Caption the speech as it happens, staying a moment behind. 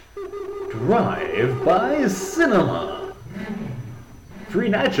Drive-by cinema. 3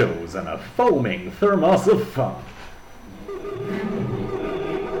 nachos and a foaming thermos of fun.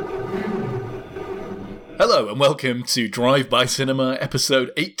 Hello and welcome to Drive-by Cinema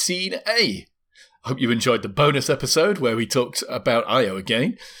episode 18A. I hope you enjoyed the bonus episode where we talked about IO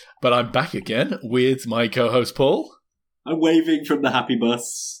again, but I'm back again with my co-host Paul. I'm waving from the happy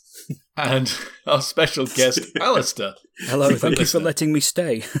bus. And our special guest, Alistair. Hello, thank you for letting me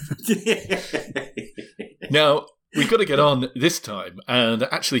stay. Now, we've got to get on this time and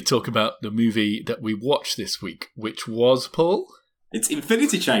actually talk about the movie that we watched this week, which was, Paul? It's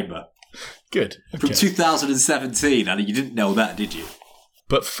Infinity Chamber. Good. Okay. From 2017, and you didn't know that, did you?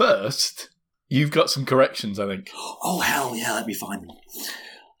 But first, you've got some corrections, I think. Oh, hell yeah, let me find them.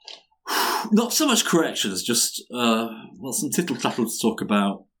 Not so much corrections, just, some tittle-tattle to talk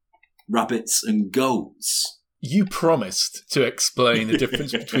about rabbits and goats. You promised to explain the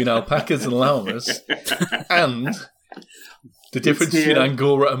difference between alpacas and llamas and the difference between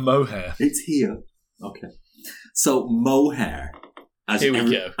Angora and mohair. It's here. Okay. So, mohair, as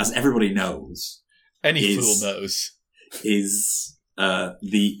everybody knows... Any fool knows. ...is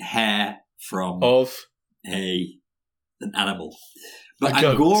the hair from... Of? An animal. But a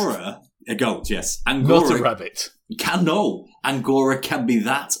goat. Angora... A goat, yes. Angora... Not a rabbit. Angora can be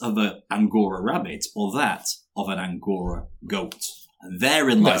that of an Angora rabbit or that of an Angora goat. And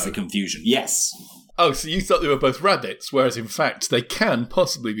therein lies the confusion. Yes. Oh, so you thought they were both rabbits, whereas in fact they can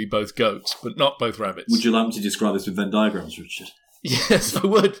possibly be both goats, but not both rabbits. Would you like me to describe this with Venn diagrams, Richard? Yes, I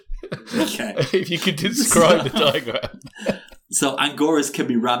would. Okay. If you could describe the diagram. So Angoras can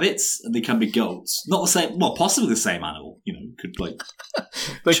be rabbits and they can be goats. Not the same, well, possibly the same animal. You know, could like...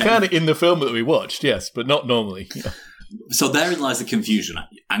 They can in the film that we watched, yes, but not normally. So therein lies the confusion.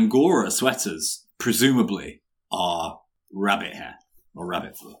 Angora sweaters, presumably, are rabbit hair or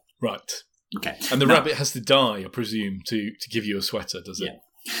rabbit fur. Right. Okay. And the rabbit has to die, I presume, to give you a sweater, does it?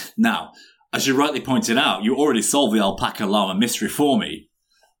 Yeah. Now, as you rightly pointed out, you already solved the alpaca llama mystery for me.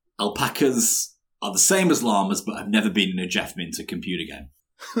 Alpacas are the same as llamas, but have never been in a Jeff Minter computer game.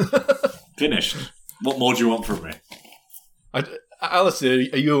 Finished. What more do you want from me? Alistair,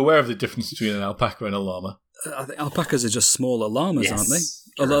 are you aware of the difference between an alpaca and a llama? I think alpacas are just smaller llamas, yes. aren't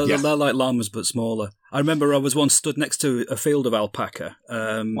they? Although they're like llamas, but smaller. I remember I was once stood next to a field of alpaca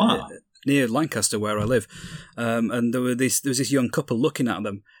near Lancaster, where I live, and there was this young couple looking at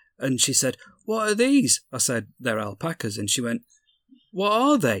them, and she said, "What are these?" I said, "They're alpacas," and she went, "What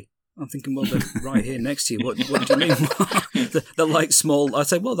are they?" I'm thinking, well, they're right here next to you. What do you mean? They're like small... I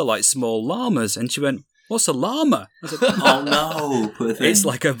said, well, they're like small llamas. And she went, what's a llama? I said, oh, no. Poor thing. It's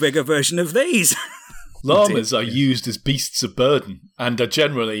like a bigger version of these. Llamas are used as beasts of burden and are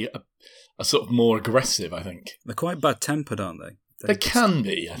generally a sort of more aggressive, I think. They're quite bad-tempered, aren't they? They can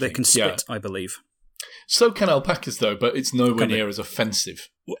be, I They think. can spit, I believe. So can alpacas, though, but it's nowhere near as offensive.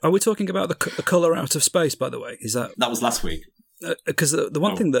 Are we talking about the colour out of space, by the way? Is that was last week. Because the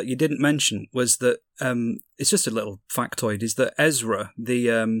one thing that you didn't mention was that it's just a little factoid, is that Ezra,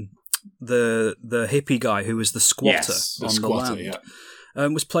 the hippie guy who was the squatter on the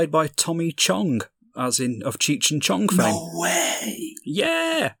land, was played by Tommy Chong, as in of Cheech and Chong fame. No way!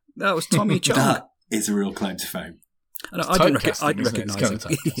 Yeah, that was Tommy Chong. That is a real claim to fame. I didn't recognise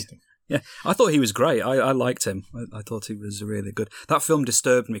him. Yeah, I thought he was great. I liked him. I thought he was really good. That film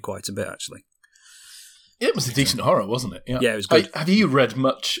disturbed me quite a bit, actually. It was a decent horror, wasn't it? Yeah, it was good. Have you read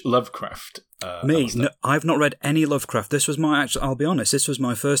much Lovecraft? Me? No, I've not read any Lovecraft. This was I'll be honest, this was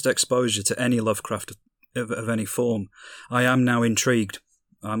my first exposure to any Lovecraft of any form. I am now intrigued,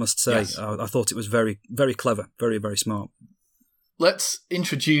 I must say. Yes. I thought it was very, very clever, very, very smart. Let's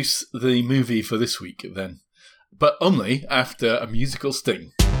introduce the movie for this week, then. But only after a musical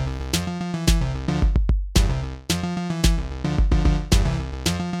sting.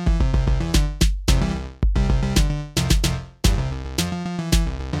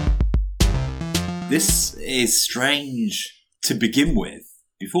 This is strange to begin with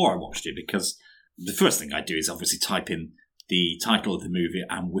before I watched it, because the first thing I do is obviously type in the title of the movie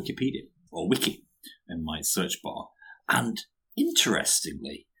and Wikipedia, or Wiki, in my search bar. And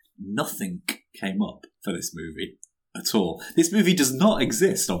interestingly, nothing came up for this movie at all. This movie does not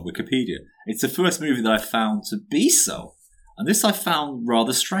exist on Wikipedia. It's the first movie that I found to be so. And this I found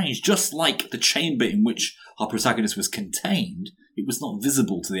rather strange. Just like the chamber in which our protagonist was contained, it was not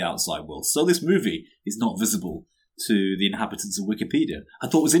visible to the outside world. So this movie is not visible to the inhabitants of Wikipedia. I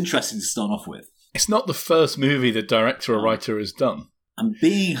thought it was interesting to start off with. It's not the first movie the director or writer has done. And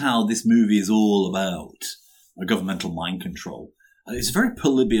being how this movie is all about a governmental mind control, it's a very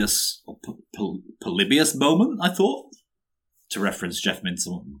Polybius moment, I thought. to reference Jeff Minter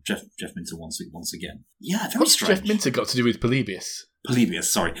once again. Yeah, very What's strange. Jeff Minter got to do with Polybius?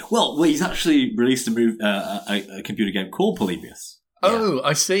 Polybius, sorry. Well, he's actually released a computer game called Polybius. Oh,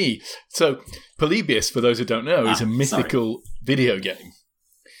 I see. So Polybius, for those who don't know, is a mythical video game,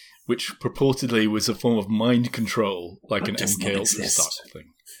 which purportedly was a form of mind control, like an MK Ultra style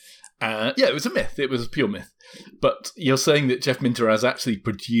thing. Yeah, it was a myth. It was a pure myth. But you're saying that Jeff Minter has actually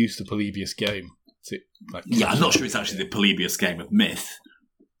produced a Polybius game. I'm not sure it's actually the Polybius game of myth,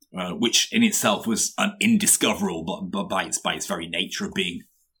 which in itself was indiscoverable, but by its very nature of being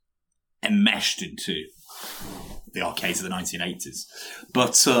enmeshed into the arcades of the 1980s.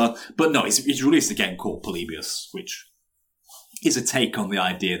 But no, he's released a game called Polybius, which is a take on the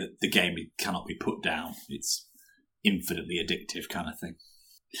idea that the game cannot be put down. It's infinitely addictive kind of thing.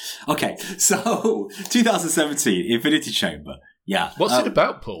 Okay, so 2017, Infinity Chamber. Yeah. What's it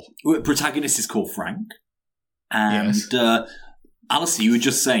about, Paul? Protagonist is called Frank. And Alistair, you were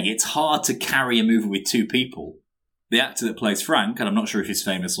just saying it's hard to carry a movie with two people. The actor that plays Frank, and I'm not sure if he's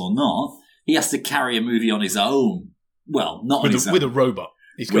famous or not, he has to carry a movie on his own. Well, not on his own. With a robot.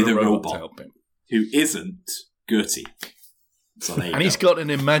 He's got a robot to help him. Who isn't Gertie. So there you go. He's got an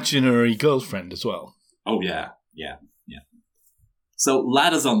imaginary girlfriend as well. Oh, yeah. So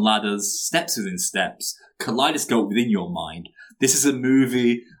ladders on ladders, steps within steps, kaleidoscope within your mind. This is a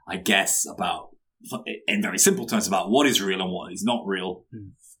movie, I guess, about, in very simple terms, about what is real and what is not real.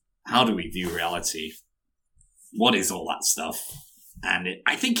 How do we view reality? What is all that stuff? And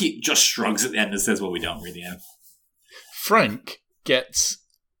I think it just shrugs at the end and says, well, we don't really know. Frank gets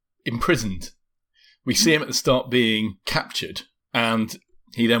imprisoned. We see him at the start being captured, and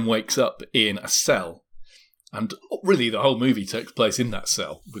he then wakes up in a cell. And really, the whole movie takes place in that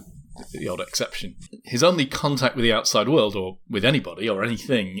cell, with the odd exception. His only contact with the outside world, or with anybody or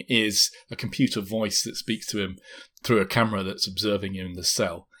anything, is a computer voice that speaks to him through a camera that's observing him in the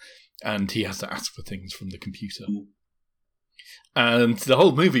cell. And he has to ask for things from the computer. And the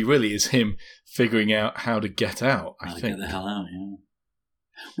whole movie really is him figuring out how to get out, I think. Get the hell out, yeah.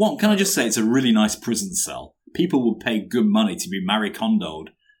 One, can I just say, it's a really nice prison cell. People would pay good money to be Marie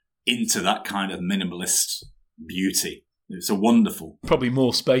Kondo'd into that kind of minimalist beauty. It's a wonderful... Probably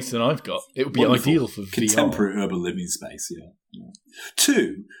more space than I've got. It would be ideal for contemporary VR. Urban living space, yeah.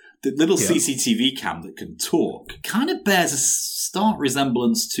 Two, the little CCTV cam that can talk kind of bears a stark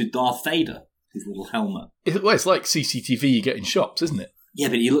resemblance to Darth Vader, his little helmet. It's like CCTV you get in shops, isn't it? Yeah,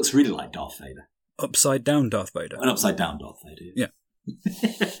 but he looks really like Darth Vader. Upside down Darth Vader. An upside down Darth Vader. Yeah.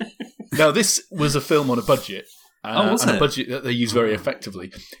 Now, this was a film on a budget. A budget that they use very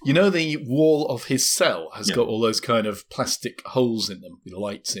effectively. You know, the wall of his cell has got all those kind of plastic holes in them with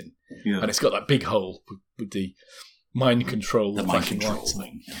lights in. Yeah. And it's got that big hole with the mind control flashing lights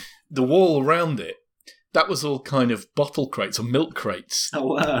thing. Yeah. The wall around it, that was all kind of bottle crates or milk crates.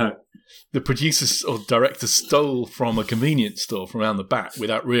 Oh, wow. The producers or director stole from a convenience store from around the back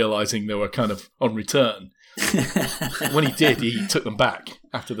without realising they were kind of on return. When he did, he took them back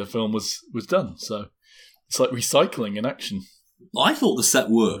after the film was done. So it's like recycling in action. I thought the set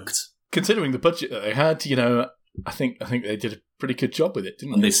worked. Considering the budget that they had, I think they did a pretty good job with it,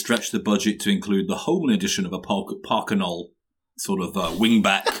 didn't they? And they stretched the budget to include the homely edition of a Parker Knoll sort of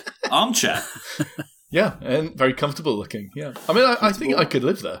wingback armchair. Yeah, and very comfortable looking. Yeah, I mean, I think I could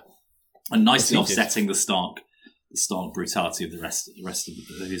live there. And nicely offsetting the stark brutality of the rest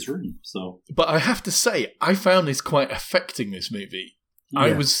of his room. So, but I have to say, I found this quite affecting. This movie,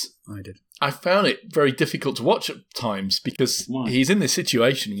 I did. I found it very difficult to watch at times because he's in this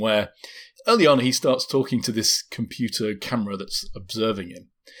situation where early on he starts talking to this computer camera that's observing him,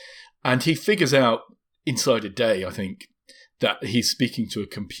 and he figures out inside a day, I think, that he's speaking to a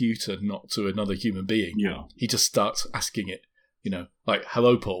computer, not to another human being. Yeah. He just starts asking it, like,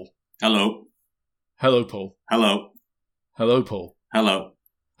 hello, Paul. Hello. Hello, Paul. Hello. Hello, Paul. Hello.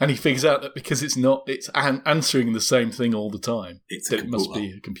 And he figures out that because it's answering the same thing all the time, it must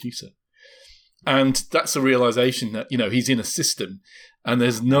be a computer. And that's a realization that, he's in a system and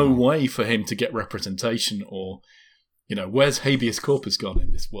there's no way for him to get representation or, where's habeas corpus gone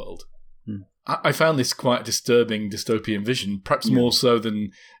in this world? I found this quite a disturbing dystopian vision, perhaps more so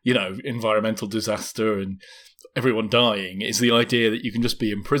than, environmental disaster and everyone dying, is the idea that you can just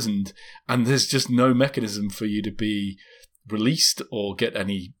be imprisoned and there's just no mechanism for you to be released or get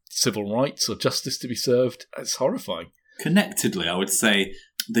any civil rights or justice to be served. It's horrifying. Connectedly, I would say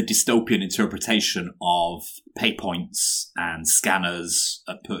the dystopian interpretation of pay points and scanners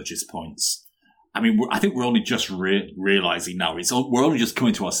at purchase points. I mean, I think we're only just realising now, we're only just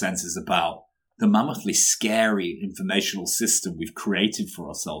coming to our senses about the mammothly scary informational system we've created for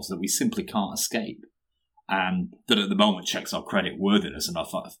ourselves that we simply can't escape. and that at the moment checks our credit worthiness and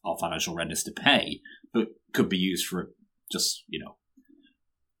our financial readiness to pay, but could be used for just,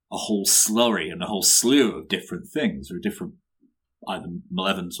 a whole slurry and a whole slew of different things or different either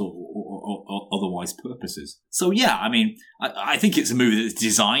malevolent or otherwise purposes. So yeah, I mean, I think it's a movie that's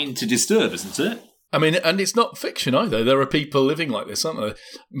designed to disturb, isn't it? I mean, and it's not fiction either. There are people living like this, aren't there?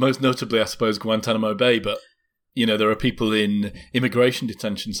 Most notably, I suppose, Guantanamo Bay, but there are people in immigration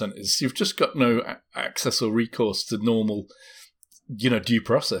detention centres. You've just got no access or recourse to normal, due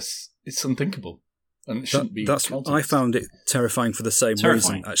process. It's unthinkable. And it shouldn't be. I found it terrifying for the same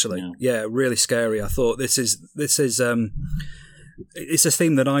reason, actually. Yeah, really scary. I thought this is it's a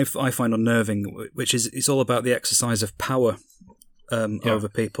theme that I find unnerving, which is it's all about the exercise of power over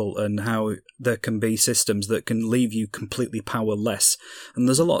people and how there can be systems that can leave you completely powerless. And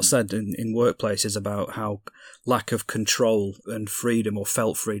there's a lot said in workplaces about how lack of control and freedom or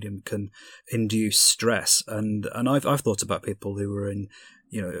felt freedom can induce stress. And I've thought about people who were in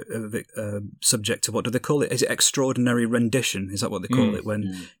subject to, what do they call it? Is it extraordinary rendition? Is that what they call it?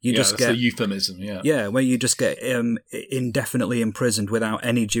 When you just get a euphemism, where you just get indefinitely imprisoned without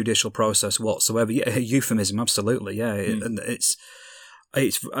any judicial process whatsoever. Yeah, a euphemism, absolutely. Yeah, and it's. I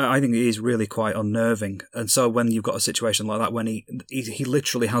think it is really quite unnerving. And so when you've got a situation like that, when he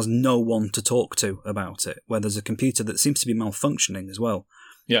literally has no one to talk to about it, where there's a computer that seems to be malfunctioning as well.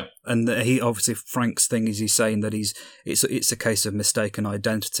 Yeah, and he obviously, Frank's thing is he's saying that it's a case of mistaken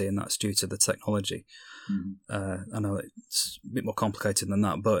identity, and that's due to the technology. I know it's a bit more complicated than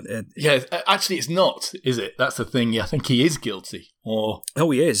that, but actually, it's not, is it? That's the thing. I think he is guilty, or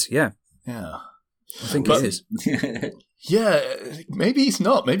he is. Yeah, I think he is. Yeah, maybe he's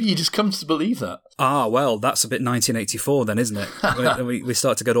not. Maybe he just comes to believe that. Well, that's a bit 1984 then, isn't it? we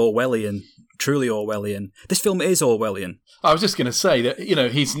start to get Orwellian, truly Orwellian. This film is Orwellian. I was just going to say that,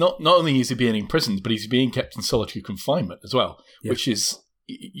 he's not only is he being imprisoned, but he's being kept in solitary confinement as well, which is,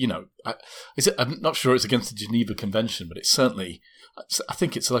 I'm not sure it's against the Geneva Convention, but it's certainly, I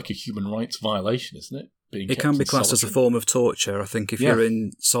think it's like a human rights violation, isn't it? It can be classed as a form of torture, I think, if you're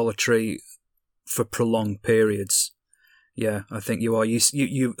in solitary for prolonged periods. Yeah, I think you are.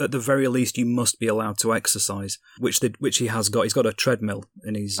 You at the very least, you must be allowed to exercise, which he has got. He's got a treadmill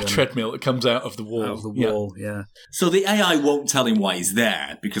in his treadmill that comes out of the wall. Out of the wall, yeah. So the AI won't tell him why he's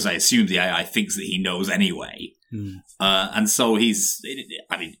there, because I assume the AI thinks that he knows anyway. And so he's.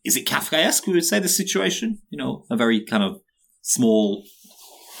 I mean, is it Kafkaesque? We would say the situation. A very kind of small,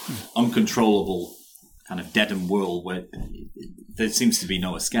 uncontrollable, kind of deadened world where there seems to be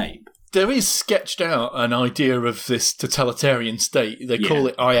no escape. There is sketched out an idea of this totalitarian state. They call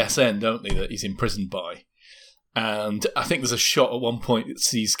it ISN, don't they, that he's imprisoned by. And I think there's a shot at one point that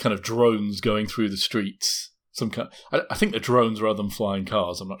sees kind of drones going through the streets. I think they're drones rather than flying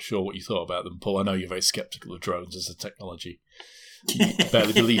cars. I'm not sure what you thought about them, Paul. I know you're very sceptical of drones as a technology. You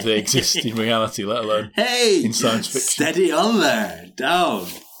barely believe they exist in reality, let alone in science fiction. Steady on there. Down,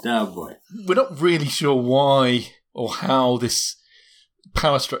 boy. We're not really sure why or how this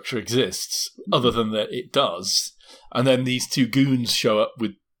power structure exists, other than that it does, and then these two goons show up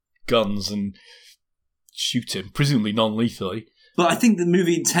with guns and shoot him, presumably non-lethally. But I think the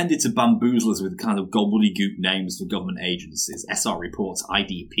movie intended to bamboozle us with kind of gobbledygook names for government agencies. SR reports,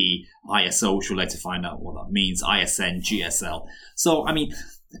 IDP, ISO, which we'll later find out what that means, ISN, GSL. So, I mean,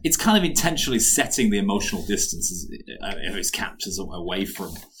 it's kind of intentionally setting the emotional distance of its captors away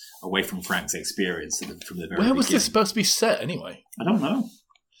from Frank's experience from the very beginning. Where was this supposed to be set, anyway? I don't know.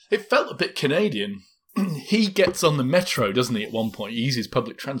 It felt a bit Canadian. He gets on the metro, doesn't he, at one point? He uses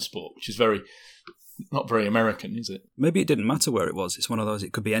public transport, which is not very American, is it? Maybe it didn't matter where it was. It's one of those,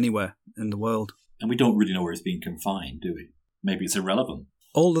 it could be anywhere in the world. And we don't really know where it's being confined, do we? Maybe it's irrelevant.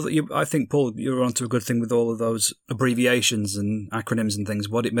 I think, Paul, you're onto a good thing with all of those abbreviations and acronyms and things.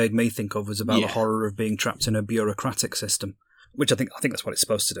 What it made me think of was about the horror of being trapped in a bureaucratic system. Which I think that's what it's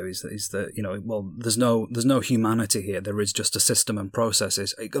supposed to do. Is that there's no humanity here. There is just a system and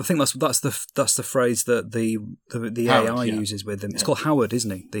processes. I think that's the phrase that the Howard, AI uses with him. It's called Howard,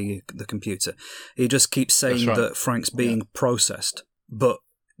 isn't he? The computer. He just keeps saying that Frank's being processed, but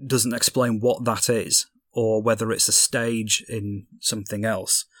doesn't explain what that is or whether it's a stage in something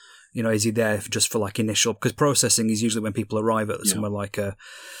else. Is he there just for like initial? Because processing is usually when people arrive at somewhere like a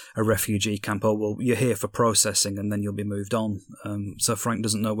refugee camp. Oh, well, you're here for processing and then you'll be moved on. So Frank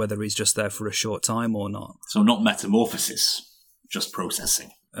doesn't know whether he's just there for a short time or not. So not metamorphosis, just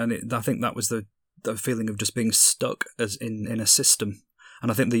processing. And I think that was the feeling of just being stuck as in a system. And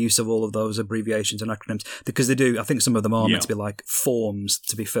I think the use of all of those abbreviations and acronyms, because they do, I think some of them are meant to be like forms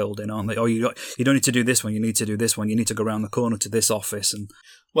to be filled in, aren't they? Oh, you don't need to do this one, you need to do this one, you need to go around the corner to this office. And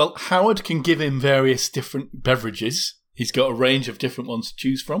well, Howard can give him various different beverages. He's got a range of different ones to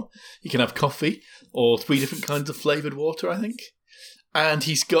choose from. He can have coffee or 3 different kinds of flavoured water, I think. And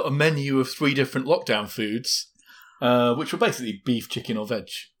he's got a menu of 3 different lockdown foods, which were basically beef, chicken, or veg.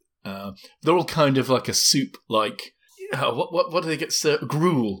 They're all kind of like a soup, like what do they get served?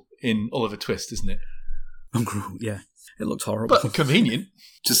 Gruel in Oliver Twist, isn't it? Gruel, yeah. It looks horrible, but convenient.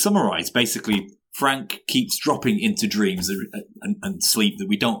 To summarise, basically, Frank keeps dropping into dreams and sleep that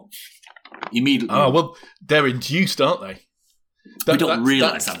we don't immediately. Oh well, they're induced, aren't they? We don't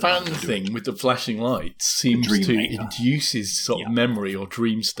realise that fan thing with the flashing lights seems to induce his sort of memory or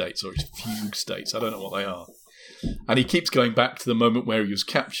dream states or his fugue states. I don't know what they are. And he keeps going back to the moment where he was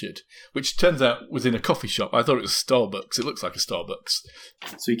captured, which turns out was in a coffee shop. I thought it was Starbucks. It looks like a Starbucks.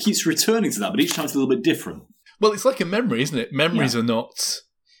 So he keeps returning to that, but each time it's a little bit different. Well, it's like a memory, isn't it? Memories are not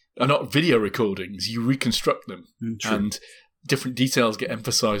video recordings. You reconstruct them. True. And different details get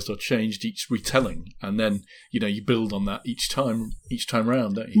emphasised or changed each retelling. And then, you build on that each time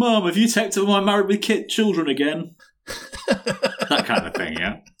round, don't you? Mum, have you checked if I'm married with children again? That kind of thing,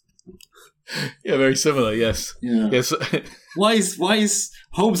 yeah? Yeah, very similar, yes. Yeah. Yes. Why is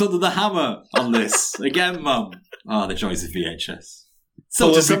Holmes under the hammer on this? Again, Mum. The joys of VHS.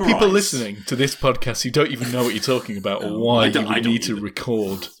 So there'll be people listening to this podcast who don't even know what you're talking about or why you would need to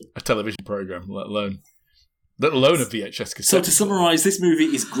record a television programme, let alone a VHS cassette. So to summarise, this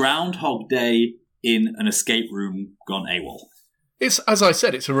movie is Groundhog Day in an escape room gone AWOL. It's, as I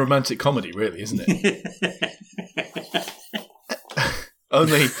said, it's a romantic comedy, really, isn't it?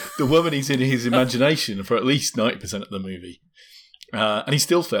 Only the woman is in his imagination for at least 90% of the movie. And he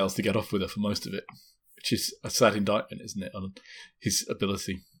still fails to get off with her for most of it, which is a sad indictment, isn't it, on his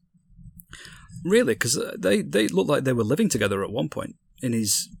ability. Really? Because they looked like they were living together at one point in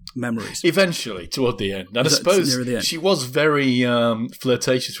his memories. Eventually, toward the end. And I suppose she was very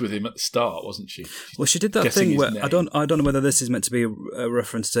flirtatious with him at the start, wasn't she? Well, she did that thing where I don't know whether this is meant to be a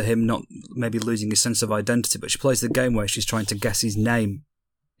reference to him not maybe losing his sense of identity, but she plays the game where she's trying to guess his name.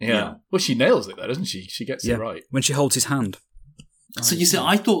 Yeah. Well, she nails it, though, doesn't she? She gets it right when she holds his hand. So you see,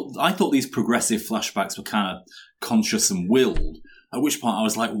 I thought these progressive flashbacks were kind of conscious and willed. At which point I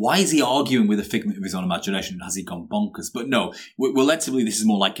was like, why is he arguing with a figment of his own imagination? Has he gone bonkers? But no, we're led to believe this is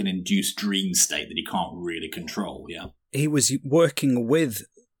more like an induced dream state that he can't really control, yeah? He was working with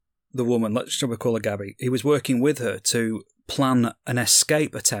the woman, shall we call her Gabby? He was working with her to plan an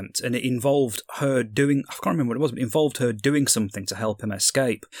escape attempt, and it involved her doing, I can't remember what it was, but it involved her doing something to help him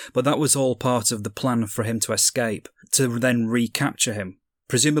escape. But that was all part of the plan for him to escape, to then recapture him.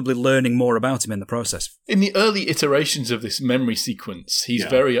 Presumably learning more about him in the process. In the early iterations of this memory sequence, he's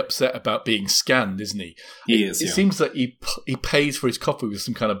very upset about being scanned, isn't he? He is, It seems that he pays for his coffee with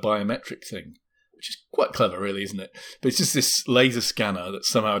some kind of biometric thing, which is quite clever, really, isn't it? But it's just this laser scanner that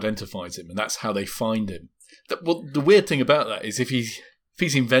somehow identifies him, and that's how they find him. The weird thing about that is if he's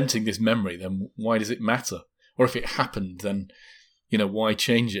inventing this memory, then why does it matter? Or if it happened, then, why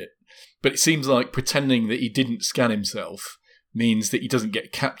change it? But it seems like pretending that he didn't scan himself means that he doesn't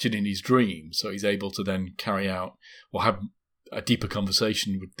get captured in his dream, so he's able to then carry out or have a deeper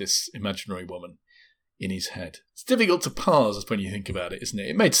conversation with this imaginary woman in his head. It's difficult to parse when you think about it, isn't it?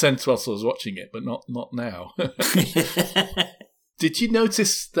 It made sense whilst I was watching it, but not now. Did you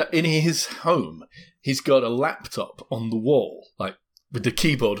notice that in his home, he's got a laptop on the wall, like with the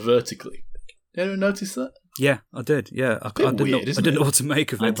keyboard vertically? Did anyone notice that? Yeah, I did. Yeah, I didn't know what to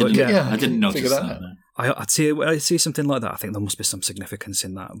make of it. I didn't notice that. I see something like that. I think there must be some significance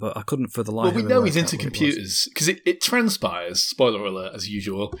in that, but I couldn't for the life of me. Well, we know he's into computers because it transpires. Spoiler alert, as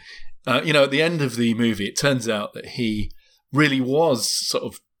usual. At the end of the movie, it turns out that he really was sort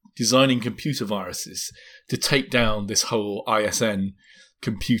of designing computer viruses to take down this whole ISN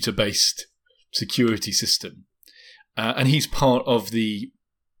computer-based security system, and he's part of the.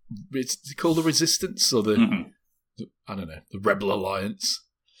 It's called the Resistance or the Rebel Alliance.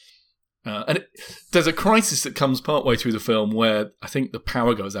 And there's a crisis that comes partway through the film where I think the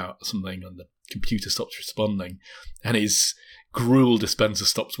power goes out or something and the computer stops responding and his gruel dispenser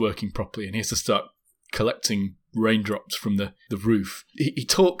stops working properly and he has to start collecting raindrops from the roof. He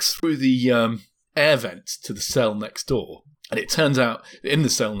talks through the air vent to the cell next door, and it turns out in the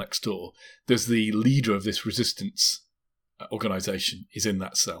cell next door there's the leader of this resistance organisation is in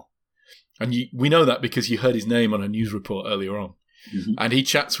that cell. And we know that because you heard his name on a news report earlier on. Mm-hmm. And he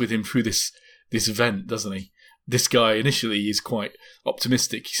chats with him through this vent, doesn't he? This guy initially is quite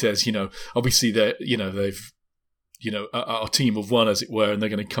optimistic. He says, obviously they've our team of one, as it were, and they're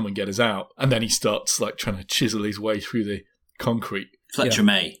going to come and get us out. And then he starts like trying to chisel his way through the concrete. Fletcher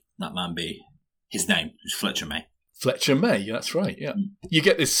May, that man be. His name is Fletcher May. Fletcher May, that's right, yeah. You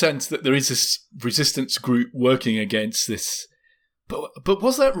get this sense that there is this resistance group working against this. But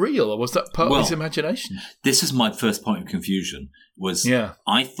was that real, or was that part of his imagination? This is my first point of confusion.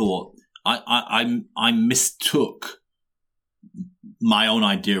 I thought I mistook my own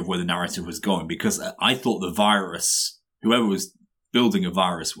idea of where the narrative was going, because I thought the virus, whoever was building a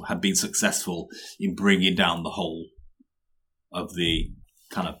virus, had been successful in bringing down the whole of the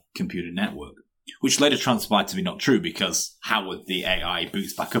kind of computer network, which later transpired to be not true, because Howard, the AI,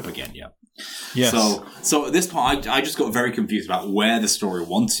 boots back up again, yeah. Yes. So at this point, I just got very confused about where the story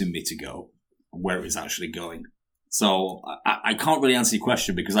wanted me to go and where it was actually going. So I can't really answer your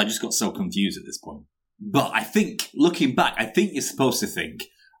question because I just got so confused at this point. But I think, looking back, I think you're supposed to think,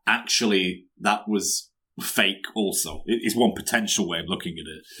 actually, that was fake also. It is one potential way of looking at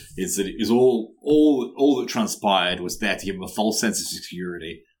it, is that it was all that transpired was there to give him a false sense of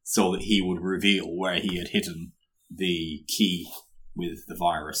security so that he would reveal where he had hidden the key with the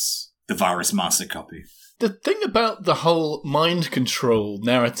virus master copy. The thing about the whole mind control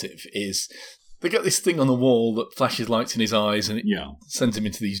narrative is they got this thing on the wall that flashes lights in his eyes and it sends him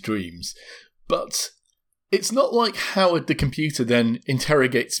into these dreams. But it's not like Howard the computer then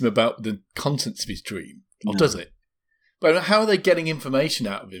interrogates him about the contents of his dream, or does it? But how are they getting information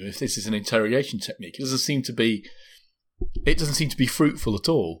out of him if this is an interrogation technique? It doesn't seem to be fruitful at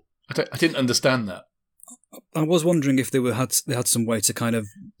all. I didn't understand that. I was wondering if they had some way to kind of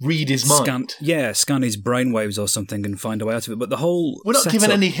read his mind. Scan his brainwaves or something and find a way out of it. But the whole we're not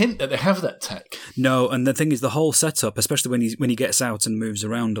given any hint that they have that tech. No, and the thing is, the whole setup, especially when he gets out and moves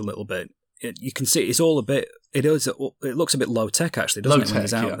around a little bit, you can see it's all a bit. It looks a bit low tech actually, doesn't it? When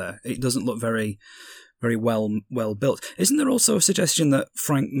he's out there, it doesn't look very, very well built. Isn't there also a suggestion that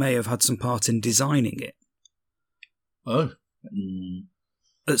Frank may have had some part in designing it? Oh.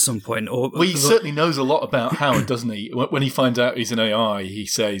 At some point. He certainly knows a lot about Howard, doesn't he? When he finds out he's an AI, he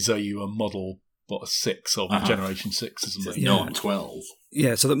says, "Are you a model, a 6 or Generation 6 or something?" No, I'm 12.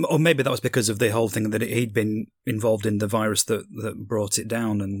 Yeah, or maybe that was because of the whole thing that he'd been involved in the virus that brought it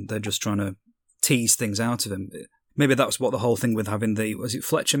down, and they're just trying to tease things out of him. Maybe that's what the whole thing with having was it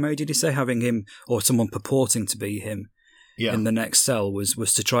Fletcher May, did he say? Having him, or someone purporting to be him in the next cell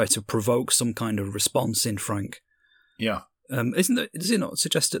was to try to provoke some kind of response in Frank. Yeah. Does it not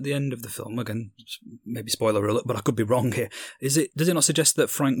suggest at the end of the film, again, maybe spoiler alert, but I could be wrong here, does it not suggest that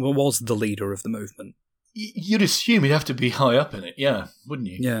Frank was the leader of the movement? You'd assume he'd have to be high up in it, yeah, wouldn't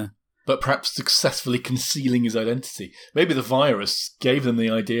you? Yeah. But perhaps successfully concealing his identity. Maybe the virus gave them the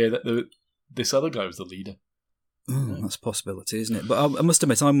idea that this other guy was the leader. That's a possibility, isn't it? But I must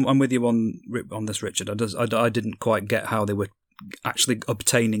admit, I'm with you on this, Richard. I didn't quite get how they were actually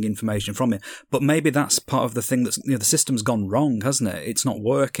obtaining information from it, but maybe that's part of the thing that's the system's gone wrong, hasn't it? It's not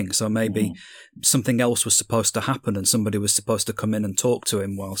working, so maybe something else was supposed to happen and somebody was supposed to come in and talk to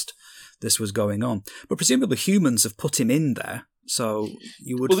him whilst this was going on. But presumably humans have put him in there, so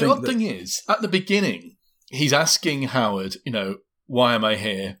you would think the odd thing is, at the beginning, he's asking Howard, why am I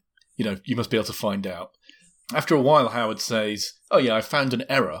here? You must be able to find out. After a while, Howard says, oh yeah, I found an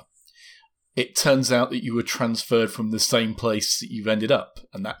error. It turns out that you were transferred from the same place that you've ended up,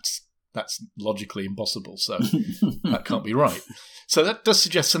 and that's logically impossible, so that can't be right. So that does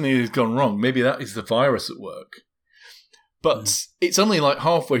suggest something has gone wrong. Maybe that is the virus at work. But it's only like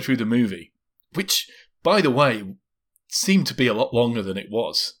halfway through the movie, which, by the way, seemed to be a lot longer than it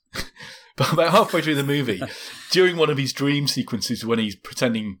was. But about halfway through the movie, during one of his dream sequences when he's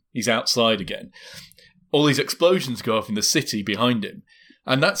pretending he's outside again, all these explosions go off in the city behind him.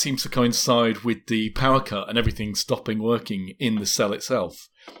 And that seems to coincide with the power cut and everything stopping working in the cell itself,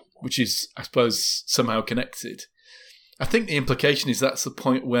 which is, I suppose, somehow connected. I think the implication is that's the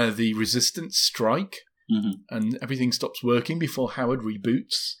point where the resistance strike and everything stops working before Howard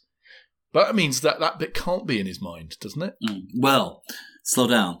reboots. But that means that bit can't be in his mind, doesn't it? Well, slow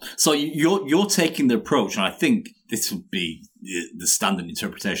down. So you're taking the approach, and I think this would be the standard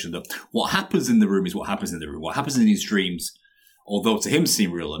interpretation, that what happens in the room is what happens in the room. What happens in his dreams, although to him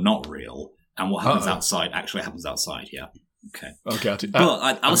seem real are not real, and what happens outside actually happens outside, yeah. Okay.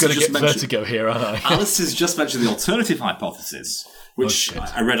 But I'm going to get vertigo here, aren't I? Alice has just mentioned the alternative hypothesis, which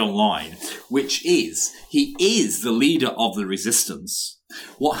I read online, which is he is the leader of the resistance.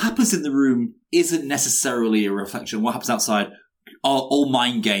 What happens in the room isn't necessarily a reflection of what happens outside, are all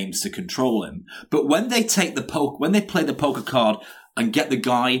mind games to control him. But when they play the poker card and get the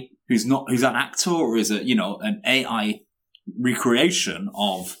guy who's an actor or is an AI recreation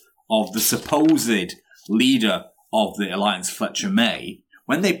of the supposed leader of the Alliance, Fletcher May,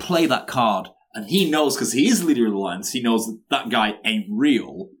 when they play that card, and he knows, because he is the leader of the Alliance, he knows that guy ain't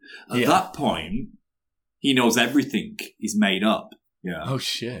real. At that point, he knows everything is made up. Yeah. Oh,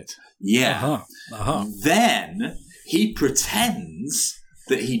 shit. Yeah. Then he pretends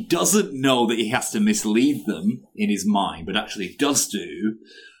that he doesn't know that he has to mislead them in his mind, but actually does do,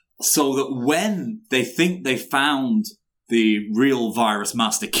 so that when they think they found the real virus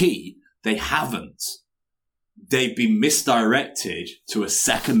master key, they haven't. They've been misdirected to a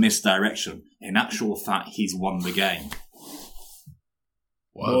second misdirection. In actual fact, he's won the game.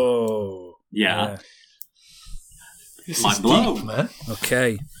 Whoa. Yeah. This Mind is blown. deep, man.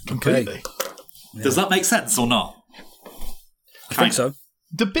 Okay. Completely. Yeah. Does that make sense or not? I think so.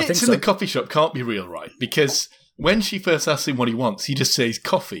 The bits in the coffee shop can't be real, right? Because when she first asks him what he wants, he just says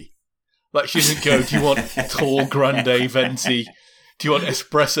coffee. Like, she doesn't go, do you want tall, grande, venti? Do you want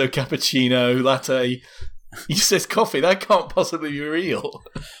espresso, cappuccino, latte? He just says coffee. that can't possibly be real.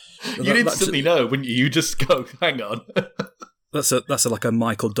 You'd instantly know, wouldn't you? You just go, hang on. That's like a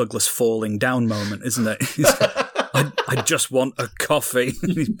Michael Douglas falling down moment, isn't it? I just want a coffee.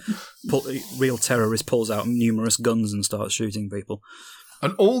 Real terrorist pulls out numerous guns and starts shooting people.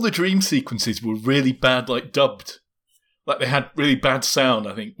 And all the dream sequences were really bad, like dubbed. Like they had really bad sound,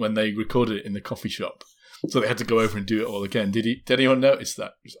 I think, when they recorded it in the coffee shop. So they had to go over and do it all again. Did anyone notice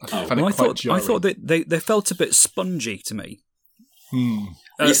that? I thought that they felt a bit spongy to me.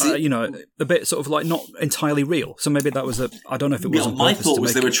 A bit sort of like not entirely real. So maybe that was I don't know if it was. My thought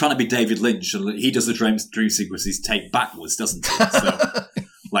was they were trying to be David Lynch, and he does the dream sequences take backwards, doesn't he? So,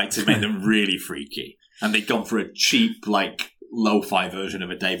 like to make them really freaky, and they'd gone for a cheap, like lo-fi version of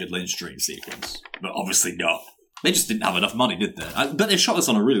a David Lynch dream sequence, but obviously not. They just didn't have enough money, did they? But they shot this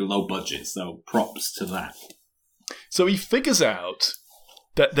on a really low budget, so props to that. So he figures out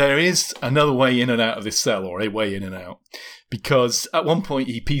that there is another way in and out of this cell, or a way in and out, because at one point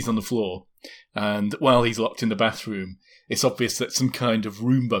he pees on the floor, and while he's locked in the bathroom, it's obvious that some kind of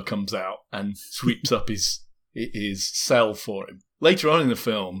Roomba comes out and sweeps up his cell for him. Later on in the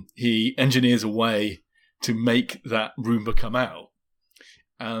film, he engineers a way to make that Roomba come out,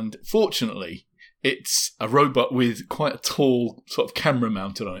 and fortunately, it's a robot with quite a tall sort of camera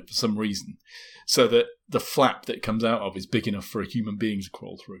mounted on it for some reason, so that the flap that it comes out of is big enough for a human being to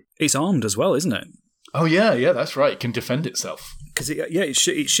crawl through. It's armed as well, isn't it? Oh, yeah, that's right. It can defend itself. Because it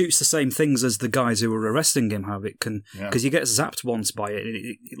shoots the same things as the guys who were arresting him have. It can, because he gets zapped once by it.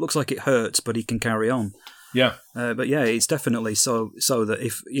 It looks like it hurts, but he can carry on. Yeah. But yeah, it's definitely so that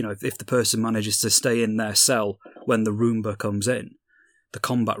if the person manages to stay in their cell when the Roomba comes in, the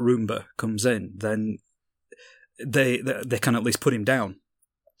combat Roomba comes in, then they can at least put him down.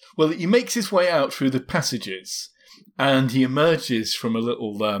 Well, he makes his way out through the passages, and he emerges from a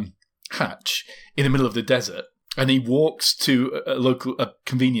little hatch in the middle of the desert, and he walks to a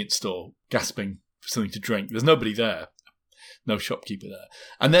convenience store, gasping for something to drink. There's nobody there, no shopkeeper there.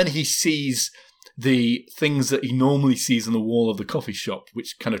 And then he sees the things that he normally sees on the wall of the coffee shop,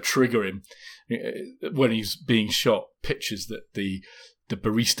 which kind of trigger him when he's being shot, pictures that the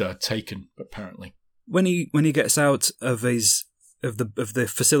barista had taken, apparently. When he gets out of the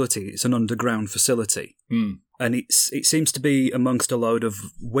facility, it's an underground facility, and it seems to be amongst a load of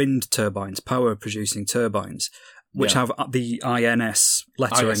wind turbines, power producing turbines, which have the INS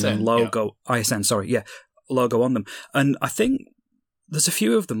lettering ISN, and logo, logo on them. And I think there's a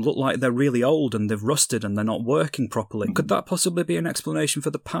few of them look like they're really old and they've rusted and they're not working properly. Could that possibly be an explanation for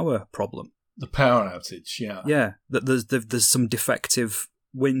the power problem? The power outage, yeah. Yeah, that there's some defective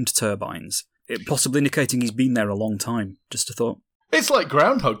wind turbines, possibly indicating he's been there a long time. Just a thought. It's like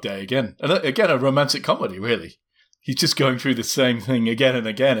Groundhog Day again. And again, a romantic comedy, really. He's just going through the same thing again and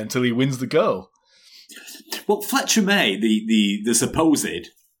again until he wins the girl. Well, Fletcher May, the supposed,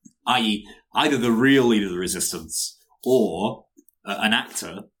 i.e. either the real leader of the resistance or an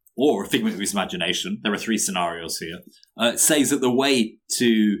actor or a figment of his imagination, there are three scenarios here, says that the way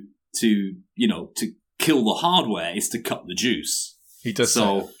to kill the hardware is to cut the juice. He does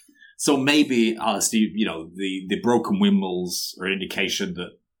So maybe, Alistair, the broken windmills are an indication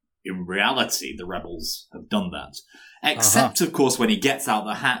that in reality the rebels have done that. Except, of course, when he gets out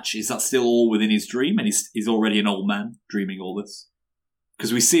the hatch, is that still all within his dream? And he's already an old man dreaming all this?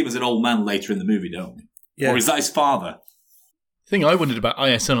 Because we see him as an old man later in the movie, don't we? Yeah. Or is that his father? The thing I wondered about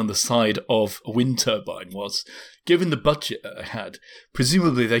ISN on the side of a wind turbine was, given the budget that they had,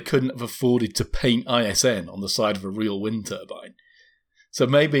 presumably they couldn't have afforded to paint ISN on the side of a real wind turbine. So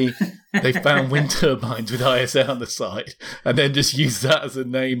maybe they found wind turbines with ISN on the side and then just used that as a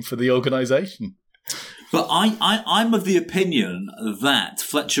name for the organisation. But I'm of the opinion that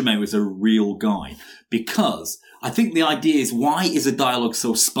Fletcher May was a real guy, because I think the idea is, why is a dialogue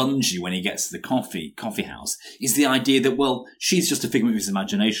so spongy when he gets to the coffee house? Is the idea that, well, she's just a figment of his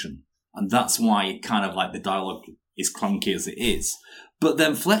imagination. And that's why kind of like the dialogue is clunky as it is. But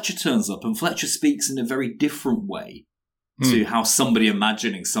then Fletcher turns up, and Fletcher speaks in a very different way to how somebody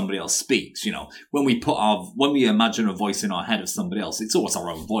imagining somebody else speaks. You know, when we imagine a voice in our head of somebody else, it's always our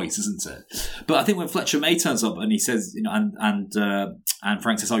own voice, isn't it? But I think when Fletcher May turns up and he says, you know, and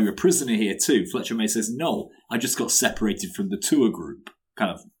Frank says, "Are you a prisoner here too?" Fletcher May says, "No, I just got separated from the tour group,"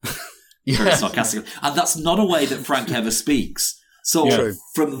 kind of very sarcastic. And that's not a way that Frank ever speaks. So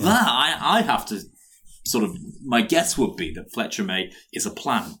from that, I have to sort of, my guess would be that Fletcher May is a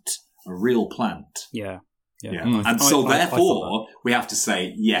plant, a real plant. Yeah. And so therefore, we have to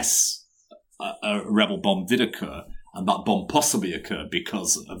say, yes, a rebel bomb did occur, and that bomb possibly occurred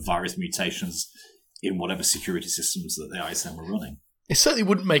because of virus mutations in whatever security systems that the ISM were running. It certainly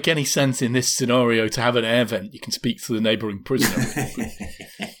wouldn't make any sense in this scenario to have an air vent you can speak to the neighbouring prisoner.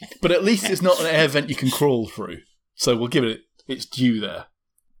 But at least it's not an air vent you can crawl through. So we'll give it its due there.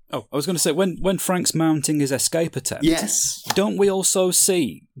 Oh, I was going to say, when Frank's mounting his escape attempt, yes, don't we also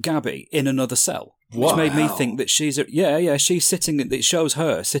see Gabby in another cell? Wow. Which made me think that she's sitting. It shows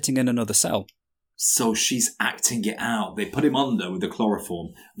her sitting in another cell. So she's acting it out. They put him under with the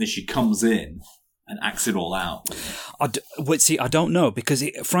chloroform, and then she comes in and acts it all out. I don't know, because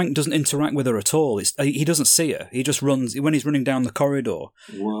Frank doesn't interact with her at all. He doesn't see her. He just runs. When he's running down the corridor,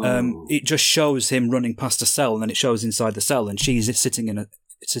 it just shows him running past a cell, and then it shows inside the cell, and she's sitting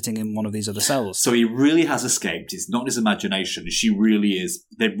in one of these other cells. So he really has escaped. It's not his imagination. She really is.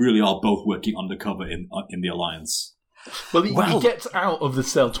 They really are both working undercover in the Alliance. Well, he gets out of the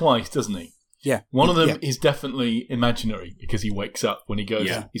cell twice, doesn't he? Yeah. One of them is definitely imaginary, because he wakes up when he goes.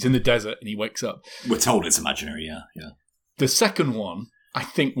 Yeah. He's in the desert and he wakes up. We're told it's imaginary. Yeah. The second one, I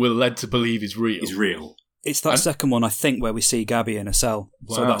think we're led to believe is real. Is real. It's that second one, I think, where we see Gabby in a cell.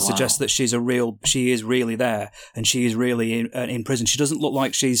 So that suggests that she is really there, and she is really in prison. She doesn't look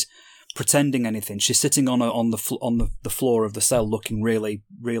like she's pretending anything. She's sitting on the floor of the cell, looking really,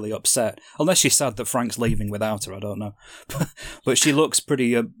 really upset. Unless she's sad that Frank's leaving without her, I don't know. But she looks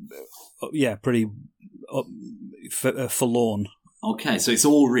pretty, forlorn. Okay, so it's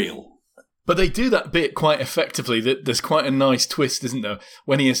all real. But they do that bit quite effectively. There's quite a nice twist, isn't there?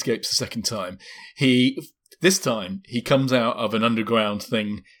 When he escapes the second time, this time he comes out of an underground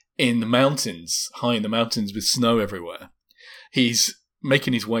thing in the mountains, high in the mountains with snow everywhere. He's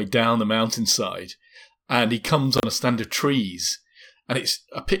making his way down the mountainside, and he comes on a stand of trees, and it's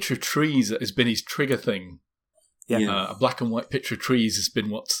a picture of trees that has been his trigger thing. Yeah. A black and white picture of trees has been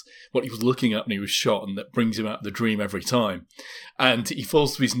what he was looking at when he was shot, and that brings him out of the dream every time. And he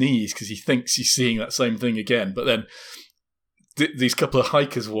falls to his knees because he thinks he's seeing that same thing again. But then these couple of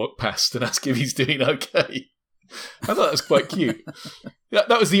hikers walk past and ask if he's doing okay. I thought that was quite cute. That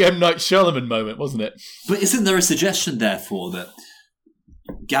was the M. Night Shyamalan moment, wasn't it? But isn't there a suggestion, therefore, that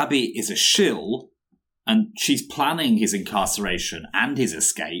Gabby is a shill, and she's planning his incarceration and his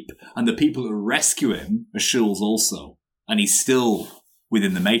escape, and the people who rescue him are shills also, and he's still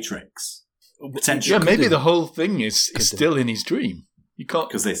within the Matrix? Potentially. Yeah, maybe the whole thing is still in his dream. You can't,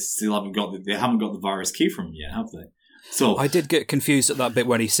 because they still haven't got the virus key from him yet, have they? So I did get confused at that bit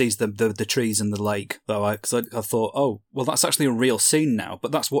when he sees the trees and the lake, though, because I thought, oh, well, that's actually a real scene now,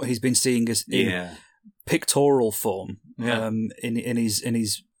 but that's what he's been seeing as in pictorial form, in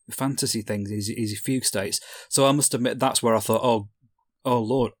his fantasy things, his fugue states. So I must admit that's where I thought, oh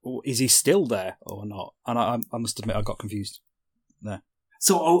Lord, is he still there or not? And I must admit I got confused there.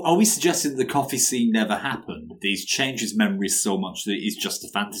 So are we suggesting that the coffee scene never happened? He's changed his memories so much that he's just a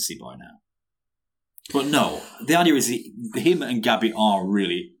fantasy by now? But no, the idea is him and Gabby are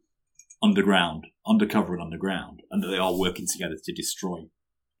really undercover and underground, and that they are working together to destroy.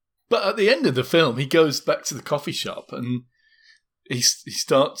 But at the end of the film, he goes back to the coffee shop and he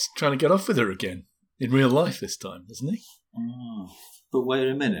starts trying to get off with her again, in real life this time, doesn't he? Oh, but wait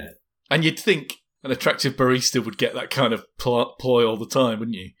a minute. And you'd think an attractive barista would get that kind of ploy all the time,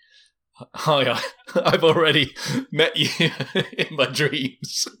 wouldn't you? Hi, I've already met you in my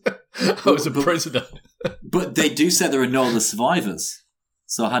dreams. I was a prisoner. But they do say there are no other survivors.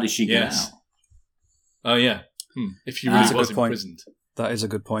 So how did she get out? Oh, yeah. If she really was imprisoned. That is a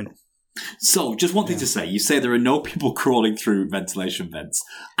good point. So, just one thing to say. You say there are no people crawling through ventilation vents.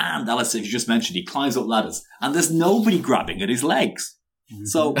 And, Alistair, you just mentioned he climbs up ladders. And there's nobody grabbing at his legs. Mm-hmm.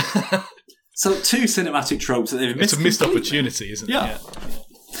 So two cinematic tropes that they've missed. It's a missed opportunity, isn't it? Yeah.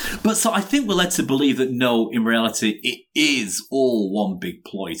 But so I think we're led to believe that no, in reality, it is all one big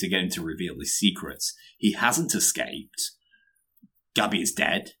ploy to get him to reveal his secrets. He hasn't escaped. Gabby is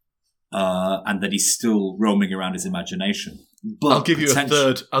dead. and that he's still roaming around his imagination. But I'll give you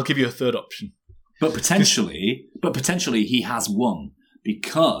a third option. But potentially he has won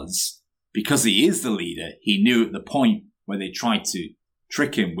because he is the leader. He knew at the point where they tried to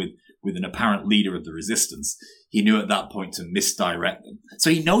trick him with an apparent leader of the resistance, he knew at that point to misdirect them. So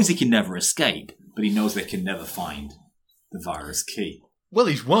he knows he can never escape, but he knows they can never find the virus key. Well,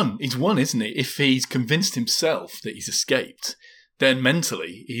 he's won. He's won, isn't he? If he's convinced himself that he's escaped, then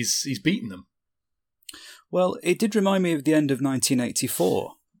mentally he's beaten them. Well, it did remind me of the end of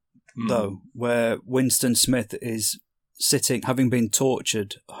 1984, though, where Winston Smith is sitting, having been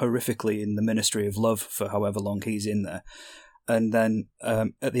tortured horrifically in the Ministry of Love for however long he's in there. And then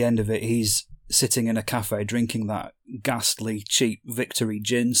at the end of it, he's sitting in a cafe drinking that ghastly, cheap Victory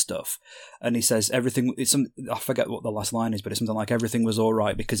gin stuff. And he says everything, I forget what the last line is, but it's something like everything was all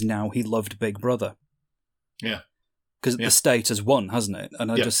right because now he loved Big Brother. Yeah. Because the state has won, hasn't it?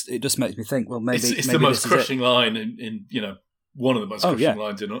 And it just makes me think, well, maybe it's the most crushing line in one of the most crushing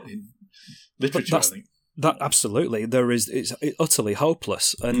lines in literature, I think. That absolutely, it's utterly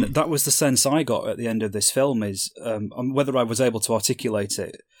hopeless, and that was the sense I got at the end of this film. Is whether I was able to articulate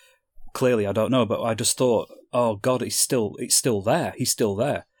it clearly, I don't know, but I just thought, oh God, it's still there. He's still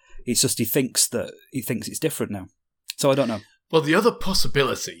there. It's just he thinks it's different now. So I don't know. Well, the other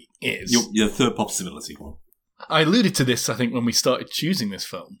possibility is your third possibility. I alluded to this, I think, when we started choosing this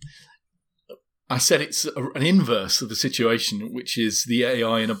film. I said it's an inverse of the situation, which is the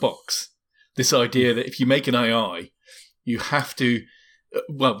AI in a box. This idea that if you make an AI, you have to,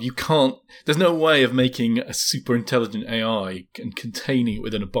 you can't, there's no way of making a super intelligent AI and containing it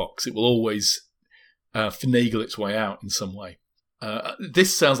within a box. It will always finagle its way out in some way.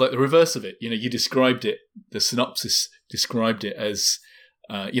 This sounds like the reverse of it. You described it, the synopsis described it as,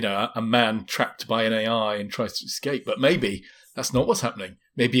 a man trapped by an AI and tries to escape. But maybe that's not what's happening.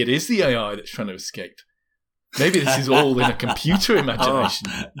 Maybe it is the AI that's trying to escape. Maybe this is all in a computer imagination.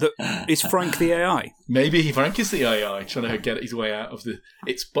 Is Frank the AI? Maybe Frank is the AI trying to get his way out of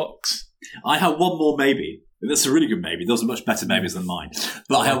its box. I have one more maybe. That's a really good maybe. Those are much better maybes than mine.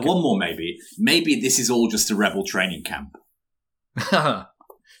 But I have one more maybe. Maybe this is all just a rebel training camp. Like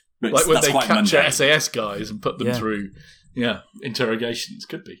when they capture SAS guys and put them through interrogations.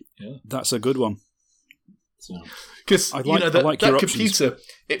 Could be. Yeah. That's a good one. Because that computer,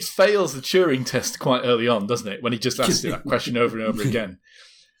 it fails the Turing test quite early on, doesn't it? When he just asks you that question over and over again.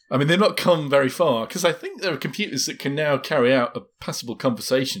 I mean, they've not come very far, because I think there are computers that can now carry out a passable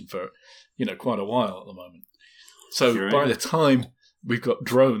conversation for, quite a while at the moment. So by the time we've got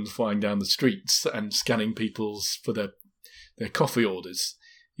drones flying down the streets and scanning people's for their coffee orders,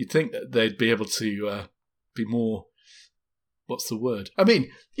 you'd think that they'd be able to be more, what's the word? I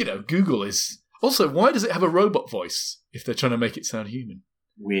mean, Google is... Also, why does it have a robot voice if they're trying to make it sound human?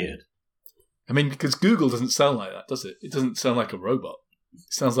 Weird. I mean, because Google doesn't sound like that, does it? It doesn't sound like a robot.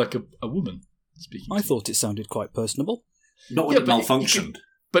 It sounds like a woman speaking. I thought it sounded quite personable. Not when it malfunctioned.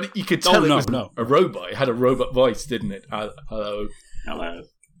 But you could tell it was a robot. It had a robot voice, didn't it? Hello.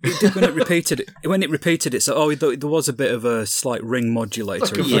 It did when it repeated it. When it repeated it, so there was a bit of a slight ring modulator.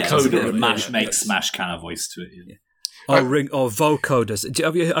 Like a vocoder, make smash kind of voice to it. Yeah. Vocoders.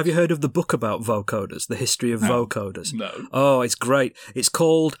 Have you heard of the book about vocoders? The history of vocoders? No. Oh, it's great. It's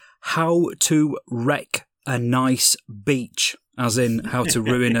called How to Wreck a Nice Beach, as in how to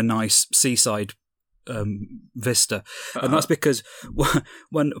ruin a nice seaside vista. And that's because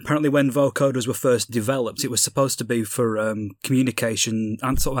when vocoders were first developed, it was supposed to be for communication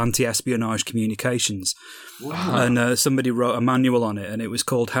and sort of anti-espionage communications. Wow. And somebody wrote a manual on it, and it was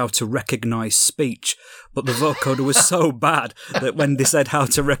called How to Recognize Speech. But the vocoder was so bad that when they said how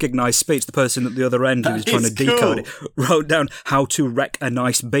to recognize speech, the person at the other end who was trying to decode it wrote down how to wreck a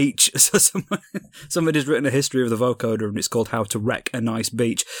nice beach. So somebody's written a history of the vocoder, and it's called How to Wreck a Nice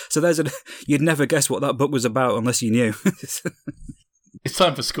Beach. So you'd never guess what that book was about unless you knew. It's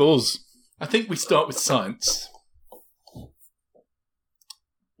time for scores. I think we start with science.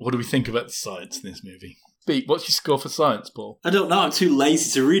 What do we think about the science in this movie? Pete, what's your score for science, Paul? I don't know. I'm too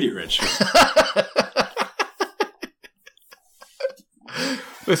lazy to read it, Richard.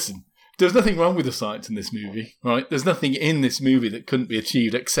 Listen, there's nothing wrong with the science in this movie, right? There's nothing in this movie that couldn't be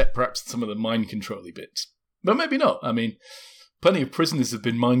achieved except perhaps some of the mind control-y bits. But maybe not. I mean, plenty of prisoners have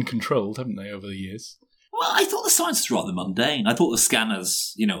been mind controlled, haven't they, over the years? Well, I thought the science was rather mundane. I thought the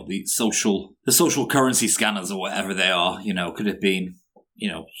scanners, the social currency scanners or whatever they are, could have been,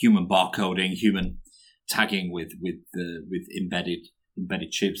 human barcoding, human tagging with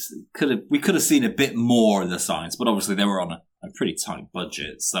embedded chips. We could have seen a bit more of the science, but obviously they were on a pretty tight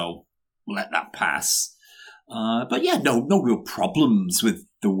budget, so let that pass. But yeah, no real problems with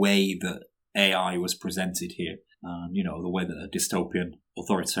the way that AI was presented here, and the way that a dystopian,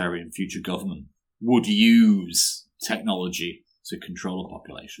 authoritarian future government would use technology to control a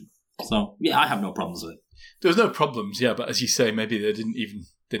population. So, yeah, I have no problems with it. There's no problems, yeah, but as you say, maybe they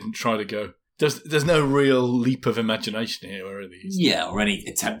didn't try to go. There's no real leap of imagination here, are these? Yeah, or any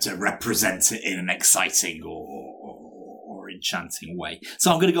attempt to represent it in an exciting or enchanting way.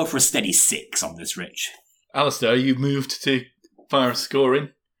 So I'm going to go for a steady 6 on this, Rich. Alistair, you moved to fire a score in?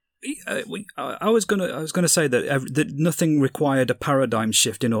 I was gonna say that nothing required a paradigm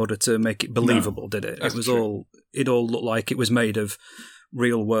shift in order to make it believable, did it? It was true. It all looked like it was made of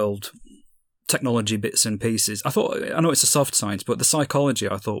real world technology bits and pieces. I know it's a soft science, but the psychology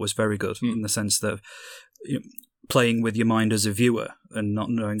I thought was very good in the sense that playing with your mind as a viewer and not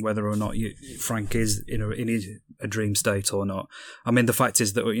knowing whether or not Frank is in a dream state or not. I mean, the fact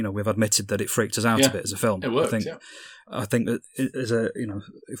is that we've admitted that it freaked us out a bit as a film. It worked, I think that as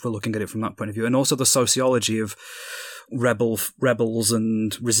if we're looking at it from that point of view, and also the sociology of rebels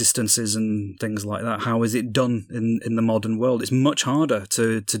and resistances and things like that. How is it done in the modern world? It's much harder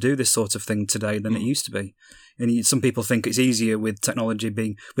to do this sort of thing today than it used to be. And some people think it's easier with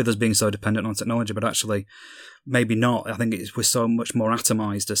us being so dependent on technology, but actually, maybe not. I think we're so much more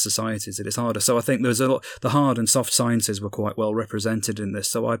atomized as societies that it's harder. So I think there's the hard and soft sciences were quite well represented in this.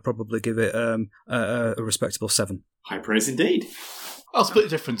 So I'd probably give it a respectable 7. High praise indeed. I'll split the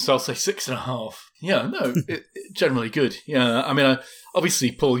difference. I'll say 6.5. Yeah, no, generally good. Yeah, I mean,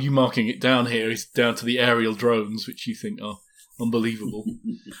 obviously, Paul, you marking it down here is down to the aerial drones, which you think are unbelievable.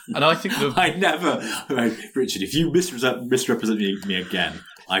 And I think Richard, if you misrepresent me again,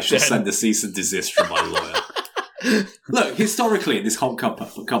 I shall send a cease and desist from my lawyer. Look, historically, in this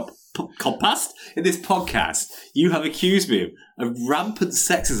podcast, you have accused me of rampant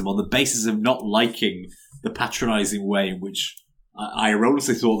sexism on the basis of not liking the patronising way in which I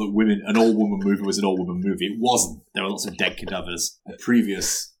erroneously thought that an all-woman movie was an all-woman movie. It wasn't. There were lots of dead cadavers of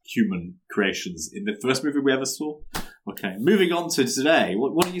previous human creations in the first movie we ever saw. Okay, moving on to today.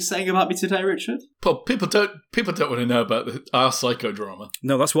 What are you saying about me today, Richard? Well, people don't want to know about our psychodrama.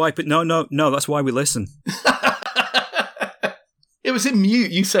 No, that's why. No, that's why we listen. It was in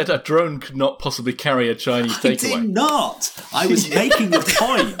mute. You said a drone could not possibly carry a Chinese takeaway. I did not. I was making a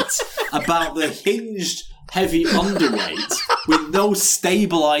point about the hinged, heavy underweight with no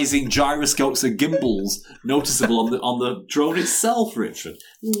stabilising gyroscopes and gimbals noticeable on the drone itself, Richard.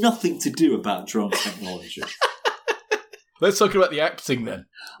 Nothing to do about drone technology. Let's talk about the acting then.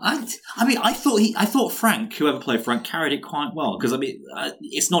 I thought Frank, whoever played Frank, carried it quite well because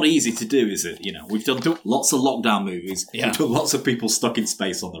it's not easy to do, is it? We've done lots of lockdown movies. Yeah. We've done lots of people stuck in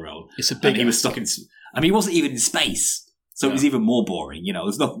space on their own. It's a big. He was stuck in. He wasn't even in space, so it was even more boring.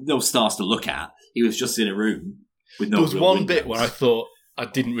 There's no stars to look at. He was just in a room with no. There was one windows. Bit where I thought I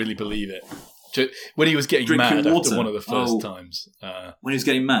didn't really believe it when he was getting Drinking mad water. after one of the first times. When he was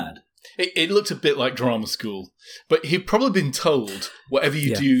getting mad. It looked a bit like drama school, but he'd probably been told, whatever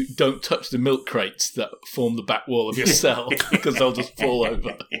you do, don't touch the milk crates that form the back wall of your cell because they'll just fall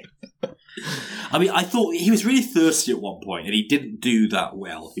over. I thought he was really thirsty at one point and he didn't do that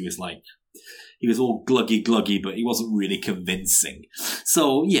well. He was all gluggy, but he wasn't really convincing.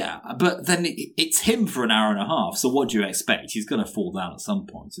 So, yeah, but then it's him for an hour and a half, so what do you expect? He's going to fall down at some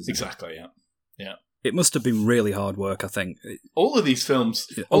point, isn't he? Exactly, yeah. It must have been really hard work, I think. All of these films,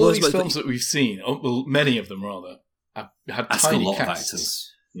 films that we've seen, well, many of them rather, have had tiny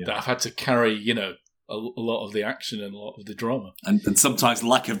casts that have had to carry, a lot of the action and a lot of the drama. And sometimes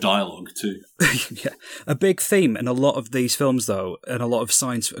lack of dialogue, too. Yeah. A big theme in a lot of these films, though, and a lot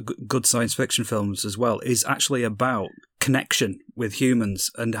of good science fiction films as well, is actually about connection with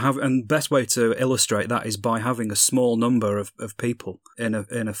humans. And the best way to illustrate that is by having a small number of people in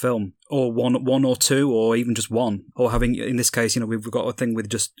a film, or one or two, or even just one. Or having, in this case, we've got a thing with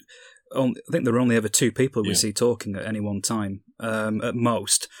just... I think there are only ever 2 people we see talking at any one time, at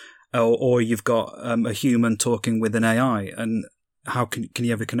most. Or you've got a human talking with an AI, and how can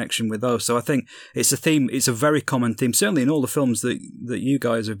you have a connection with those? So I think it's a theme. It's a very common theme, certainly in all the films that you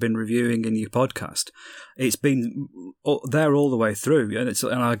guys have been reviewing in your podcast. It's been there all the way through, and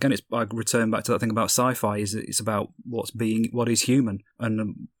I return back to that thing about sci-fi. It's about what is human,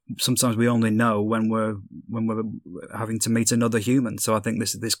 and sometimes we only know when we're having to meet another human. So I think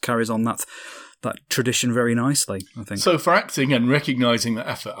this carries on that tradition very nicely, I think. So for acting and recognising that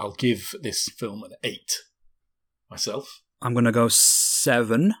effort, I'll give this film an 8 myself. I'm going to go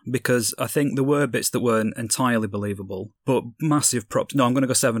 7 because I think there were bits that weren't entirely believable, but massive props. No, I'm going to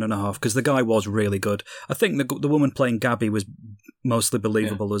go 7.5 because the guy was really good. I think the woman playing Gabby was mostly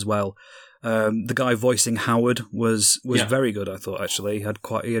believable as well. The guy voicing Howard was very good, I thought, actually. He had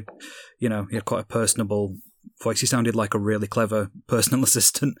quite a personable voice. He sounded like a really clever personal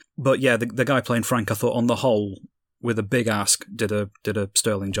assistant. But yeah, the guy playing Frank, I thought on the whole, with a big ask, did a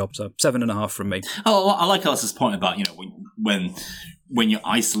sterling job. So 7.5 from me. Oh, I like Alice's point about, when you're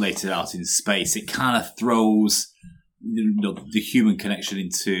isolated out in space, it kind of throws the human connection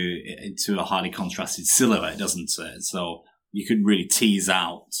into a highly contrasted silhouette, doesn't it? So you could really tease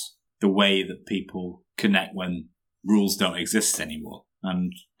out the way that people connect when rules don't exist anymore.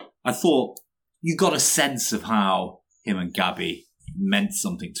 And I thought you got a sense of how him and Gabby meant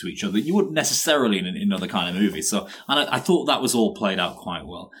something to each other. You wouldn't necessarily in another kind of movie. So, and I thought that was all played out quite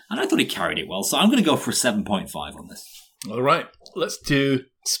well. And I thought he carried it well. So I'm going to go for a 7.5 on this. All right, let's do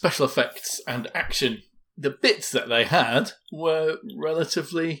special effects and action. The bits that they had were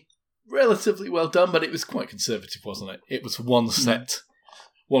relatively well done, but it was quite conservative, wasn't it? It was one set,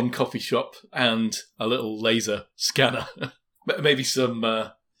 one coffee shop, and a little laser scanner. Maybe some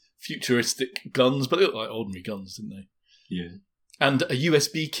futuristic guns, but they looked like ordinary guns, didn't they? Yeah. And a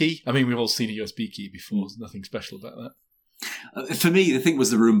USB key. I mean, we've all seen a USB key before. There's nothing special about that. For me, the thing was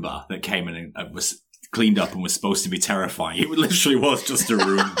the Roomba that came in and was cleaned up and was supposed to be terrifying. It literally was just a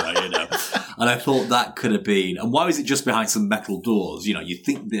Roomba, And I thought that could have been... And why was it just behind some metal doors? You'd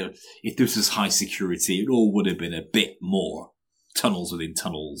think that if this was high security, it all would have been a bit more tunnels within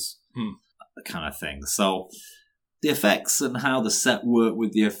tunnels, kind of thing. So the effects and how the set worked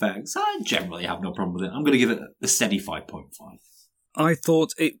with the effects, I generally have no problem with it. I'm going to give it a steady 5.5. I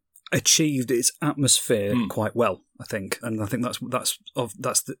thought it achieved its atmosphere quite well, I think, and I think that's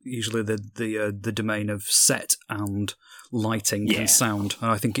usually the domain of set and lighting and sound, and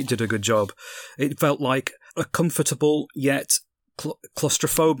I think it did a good job. It felt like a comfortable yet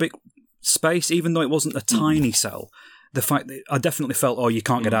claustrophobic space, even though it wasn't a tiny cell. The fact that I definitely felt, you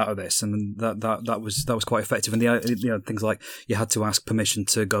can't get out of this, and that was quite effective. And the things like you had to ask permission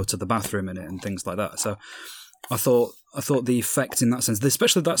to go to the bathroom in it and things like that. So I thought the effect in that sense,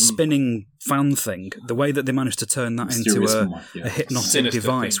 especially that spinning fan thing, the way that they managed to turn that into a hypnotic sinister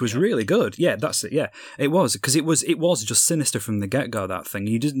device was really good. Yeah, that's it. Yeah, it was, because it was just sinister from the get go. That thing,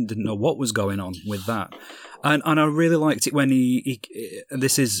 you didn't know what was going on with that. And I really liked it when he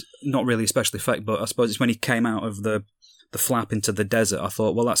this is not really a special effect, but I suppose it's when he came out of the flap into the desert. I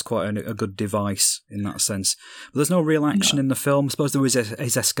thought, well, that's quite a good device in that sense. But there's no real action in the film. I suppose there was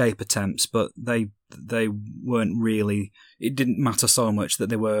his escape attempts, but they weren't really. It didn't matter so much that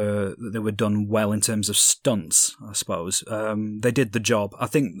they were done well in terms of stunts. I suppose they did the job. I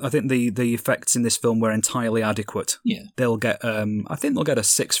think the effects in this film were entirely adequate. Yeah, they'll get. I think they'll get a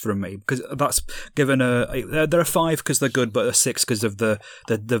 6 from me, because that's given they're a 5 because they're good, but a 6 because of the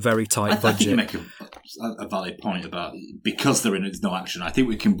very tight budget. I think you make a valid point about, because there's no action. I think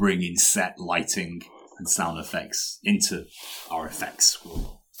we can bring in set lighting and sound effects into our effects.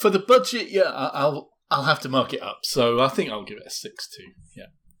 For the budget, I'll have to mark it up. So I think I'll give it a 6 too. Yeah.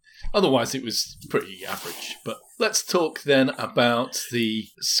 Otherwise, it was pretty average. But let's talk then about the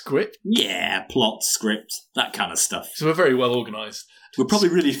script. Yeah, plot, script, that kind of stuff. So we're very well organised. We're probably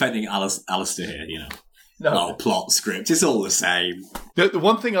really offending Alistair here, No, plot, script, it's all the same. The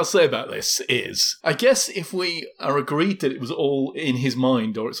one thing I'll say about this is, I guess if we are agreed that it was all in his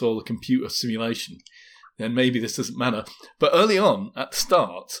mind or it's all a computer simulation, then maybe this doesn't matter. But early on, at the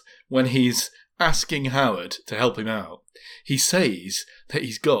start, when he's asking Howard to help him out, he says that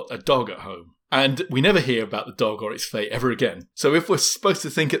he's got a dog at home. And we never hear about the dog or its fate ever again. So if we're supposed to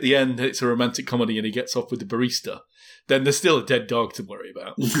think at the end that it's a romantic comedy and he gets off with the barista, then there's still a dead dog to worry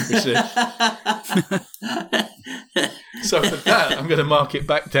about. So for that, I'm going to mark it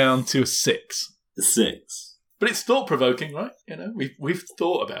back down to a 6. A 6. But it's thought-provoking, right? We've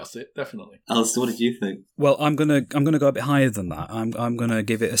thought about it, definitely. Alistair, what did you think? Well, I'm gonna go a bit higher than that. I'm gonna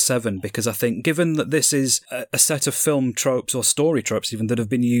give it a 7, because I think, given that this is a set of film tropes or story tropes even that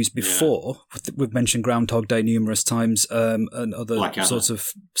have been used before, we've mentioned Groundhog Day numerous times, and other sorts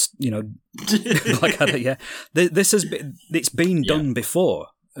of Blackadder. Yeah, it's been done before.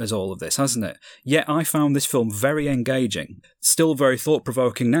 As all of this, hasn't it? Yet I found this film very engaging, still very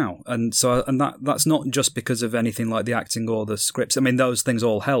thought-provoking now, and that's not just because of anything like the acting or the scripts. I mean, those things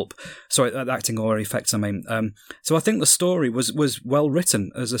all help. Sorry, acting or effects. I mean, so I think the story was well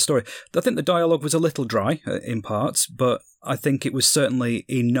written as a story. I think the dialogue was a little dry in parts, but I think it was certainly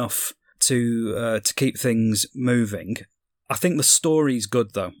enough to keep things moving. I think the story's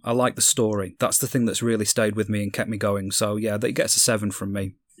good, though. I like the story. That's the thing that's really stayed with me and kept me going. So, yeah, that gets a 7 from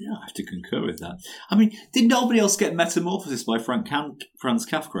me. Yeah, I have to concur with that. I mean, did nobody else get Metamorphosis by Franz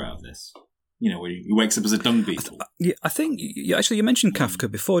Kafka out of this? where he wakes up as a dung beetle. I think you mentioned Kafka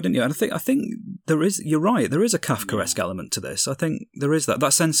before, didn't you? And I think there is. You're right. There is a Kafkaesque element to this. I think there is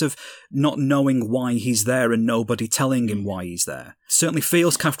that sense of not knowing why he's there and nobody telling him why he's there. Certainly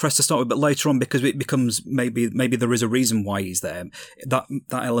feels Kafkaesque to start with, but later on, because it becomes maybe there is a reason why he's there. That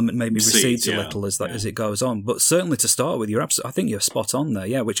element maybe recedes a little as it goes on. But certainly to start with, I think you're spot on there.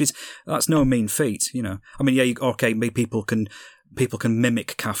 Yeah, that's no mean feat. I mean, people can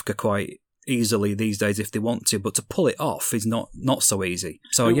mimic Kafka quite easily these days if they want to, but to pull it off is not so easy.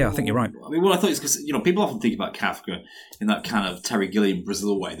 So I think you're right. I mean, I thought it's because people often think about Kafka in that kind of Terry Gilliam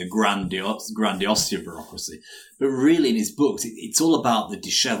Brazil way, the grandiosity of bureaucracy, but really in his books, it's all about the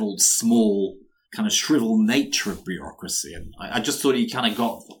dishevelled, small, kind of shriveled nature of bureaucracy. And I just thought he kind of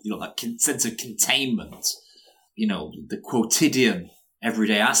got that sense of containment, the quotidian,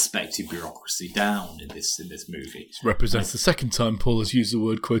 everyday aspect of bureaucracy down in this movie. This represents the second time Paul has used the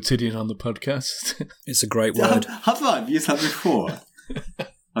word quotidian on the podcast. It's a great word. Have I used that before?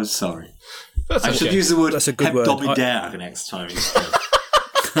 I'm sorry. I should use the word That's a good word. hebdomadaire next time instead.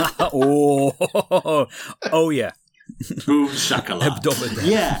 Oh yeah. Boom shakalaka. Hebdomadaire.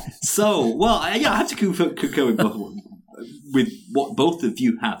 Yeah. So, I have to concur with what both of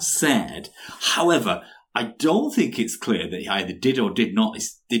you have said. However, I don't think it's clear that he either did or did not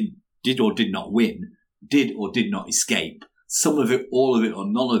win, did or did not escape. Some of it, all of it, or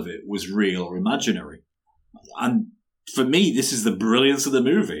none of it was real or imaginary. And for me, this is the brilliance of the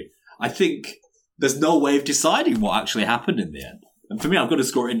movie. I think there's no way of deciding what actually happened in the end. And for me, I've got to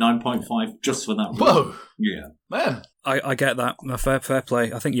score it in 9.5 just for that. Whoa! Yeah, man. I get that. Fair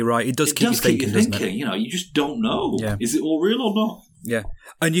play. I think you're right. It does keep you thinking, doesn't it? You just don't know. Yeah. Is it all real or not? Yeah,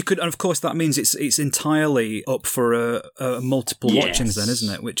 and of course, that means it's entirely up for a multiple watchings, then,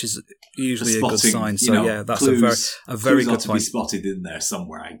 isn't it? Which is usually a good sign. So that's clues, a very good to point. Be spotted in there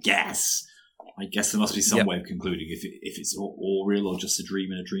somewhere, I guess. There must be some way of concluding if it's all real or just a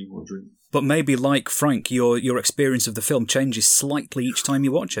dream in a dream or a dream. But maybe, like Frank, your experience of the film changes slightly each time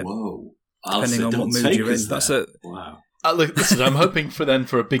you watch it. Whoa! Depending on what mood you're in. Wow. Look, listen, I'm hoping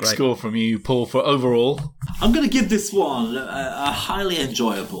for a big score from you, Paul, for overall. I'm going to give this one a highly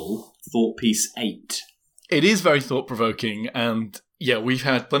enjoyable thought piece 8. It is very thought-provoking, and we've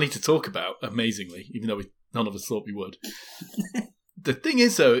had plenty to talk about, amazingly, even though none of us thought we would. The thing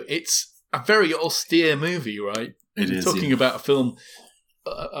is, though, it's a very austere movie, right? We're talking about a film,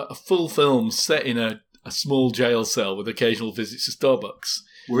 a full film set in a small jail cell with occasional visits to Starbucks.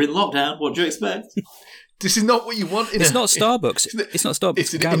 We're in lockdown. What do you expect? This is not what you want. It's not Starbucks. It's not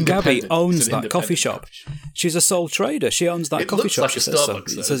Starbucks. Gabby owns that coffee shop. She's a sole trader. She owns that coffee shop. It looks like a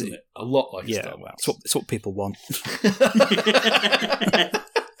Starbucks, though, doesn't it? A lot like Starbucks. Well, it's what people want.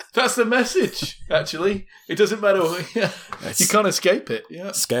 That's the message, actually. It doesn't matter. You can't escape it.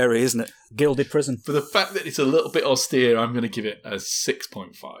 Yeah. Scary, isn't it? Gilded prison. For the fact that it's a little bit austere, I'm going to give it a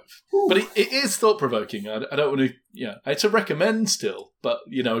 6.5. But it is thought-provoking. I don't want to... it's a recommend still, but,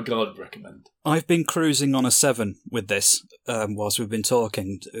 a God recommend. I've been cruising on a 7 with this whilst we've been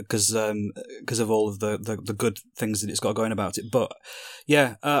talking because of all of the good things that it's got going about it. But,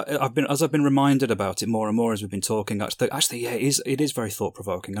 I've been reminded about it more and more as we've been talking. Actually, it is very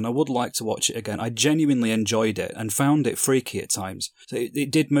thought-provoking, and I would like to watch it again. I genuinely enjoyed it and found it freaky at times. So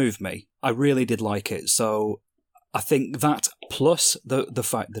it did move me. I really did like it. So I think that plus the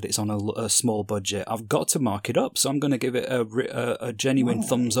fact that it's on a small budget, I've got to mark it up. So I'm going to give it a genuine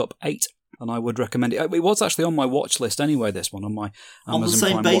thumbs up 8. And I would recommend it. It was actually on my watch list anyway, this one, on my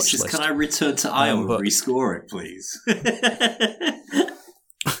Amazon Prime watch list. On the same basis, can I return to Iowa and rescore it, please?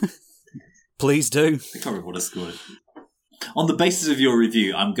 Please do. I can't remember what I scored. On the basis of your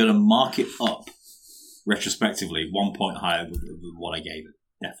review, I'm going to mark it up retrospectively 1 point higher than what I gave it.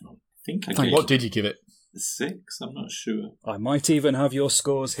 Definitely. What did you give it? A 6? I'm not sure. I might even have your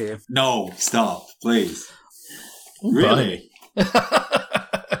scores here. No, stop, please. Really?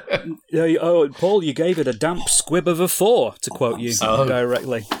 Paul, you gave it a damp squib of a 4, to quote you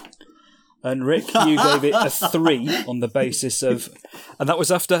directly. And Rick, you gave it a 3 on the basis of... And that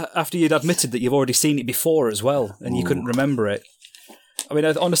was after you'd admitted that you've already seen it before as well, and you couldn't remember it. I mean,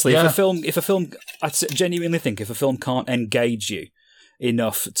 honestly, if a film... I genuinely think if a film can't engage you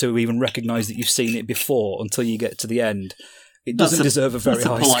enough to even recognise that you've seen it before until you get to the end, it doesn't deserve a very high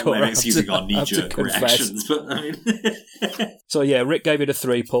score. That's a polite way of excusing our knee-jerk reactions. But, I mean... So, Rick gave it a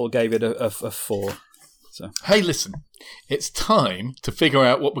 3, Paul gave it a 4. So. Hey, listen, it's time to figure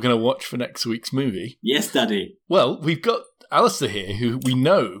out what we're going to watch for next week's movie. Yes, Daddy. Well, we've got Alistair here, who we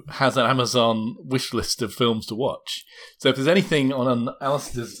know has an Amazon wish list of films to watch. So if there's anything on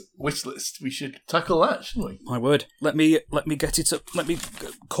Alistair's wish list, we should tackle that, shouldn't we? My word. Let me get it up. Let me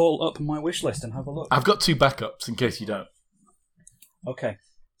call up my wish list and have a look. I've got 2 backups in case you don't. Okay.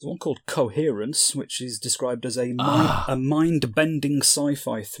 There's one called Coherence, which is described as a mind-bending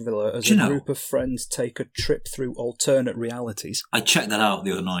sci-fi thriller as a group of friends take a trip through alternate realities. I checked that out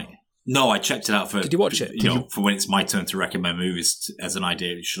the other night. No, I checked it out for... Did you watch it? For when it's my turn to recommend movies as an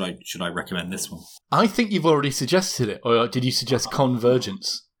idea. Should I recommend this one? I think you've already suggested it. Or did you suggest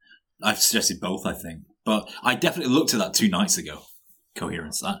Convergence? I've suggested both, I think. But I definitely looked at that 2 nights ago.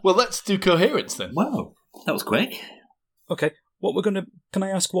 Coherence, that. Well, let's do Coherence then. Wow, that was quick. Okay. What we're going to... Can I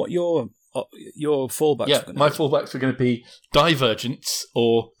ask what your fallbacks are going to be? My fallbacks are going to be Divergence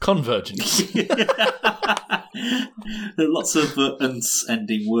or Convergence. There are lots of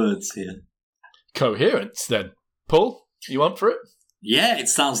ending words here. Coherence, then. Paul, you on for it? Yeah, it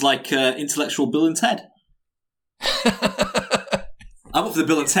sounds like intellectual Bill and Ted. I'm up for the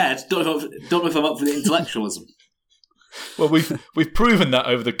Bill and Ted. Don't know if I'm up for the intellectualism. Well, we've proven that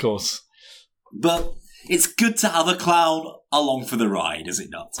over the course. But it's good to have a clown along for the ride, is it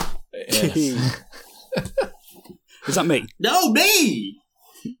not? Yes. Is that me? No, me!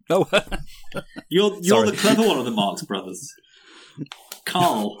 No. You're the clever one of the Marx Brothers.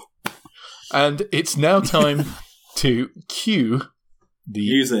 Carl. And it's now time to cue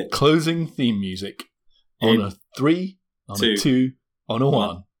the closing theme music on a 3, on a 2, on a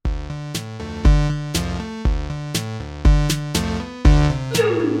 1.